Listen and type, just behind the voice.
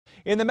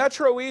In the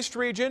Metro East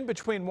region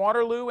between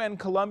Waterloo and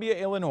Columbia,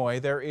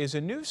 Illinois, there is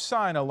a new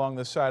sign along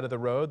the side of the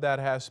road that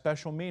has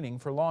special meaning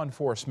for law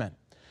enforcement.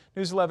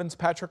 News 11's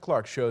Patrick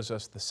Clark shows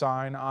us the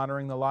sign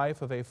honoring the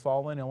life of a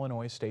fallen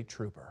Illinois state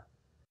trooper.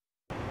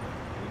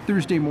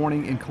 Thursday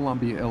morning in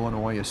Columbia,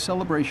 Illinois, a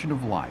celebration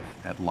of life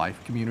at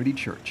Life Community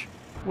Church.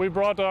 We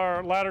brought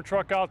our ladder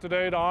truck out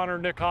today to honor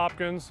Nick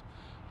Hopkins.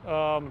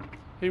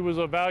 He was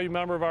a valued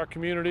member of our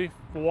community,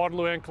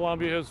 Waterloo and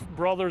Columbia. His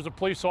brother is a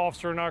police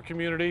officer in our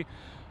community,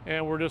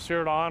 and we're just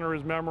here to honor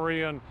his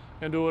memory and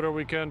do whatever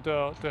we can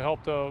to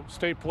help the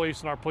state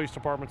police and our police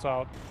departments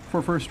out.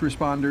 For first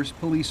responders,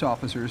 police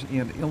officers,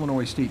 and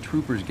Illinois state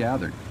troopers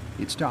gathered,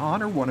 it's to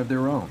honor one of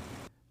their own.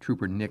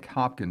 Trooper Nick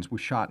Hopkins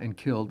was shot and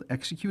killed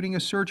executing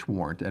a search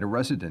warrant at a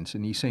residence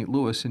in East St.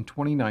 Louis in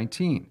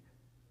 2019.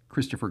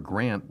 Christopher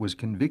Grant was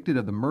convicted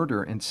of the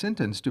murder and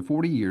sentenced to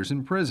 40 years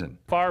in prison.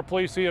 Fire,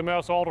 police,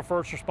 EMS, all the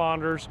first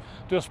responders,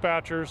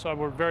 dispatchers,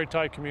 we're a very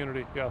tight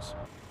community, yes.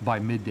 By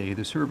midday,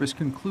 the service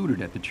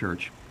concluded at the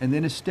church, and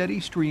then a steady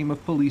stream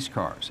of police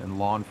cars and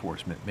law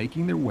enforcement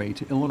making their way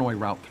to Illinois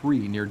Route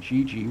 3 near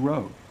GG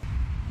Road.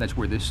 That's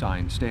where this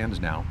sign stands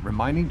now,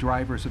 reminding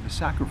drivers of the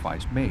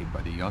sacrifice made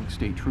by the young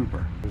state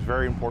trooper. It was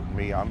very important to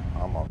me, I'm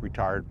a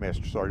retired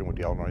Master Sergeant with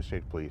the Illinois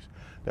State Police,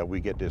 that we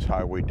get this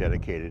highway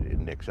dedicated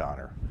in Nick's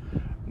honor.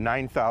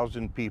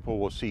 9,000 people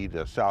will see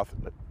the South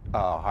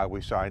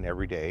Highway sign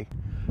every day.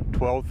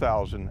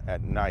 12,000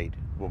 at night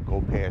will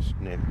go past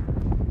Nick's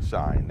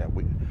sign. That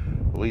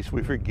at least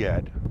we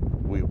forget.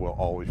 We will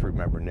always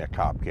remember Nick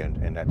Hopkins,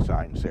 and that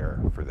sign's there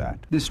for that.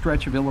 This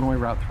stretch of Illinois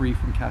Route 3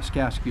 from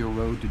Kaskaskia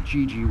Road to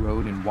GG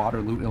Road in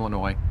Waterloo,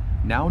 Illinois,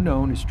 now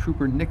known as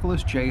Trooper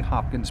Nicholas J.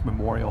 Hopkins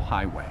Memorial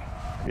Highway.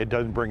 It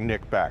doesn't bring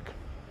Nick back.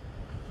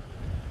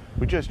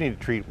 We just need to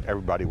treat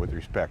everybody with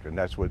respect, and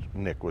that's what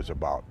Nick was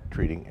about,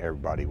 treating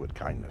everybody with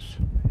kindness.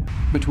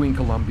 Between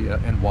Columbia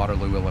and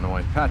Waterloo,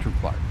 Illinois, Patrick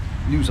Clark,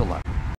 News 11.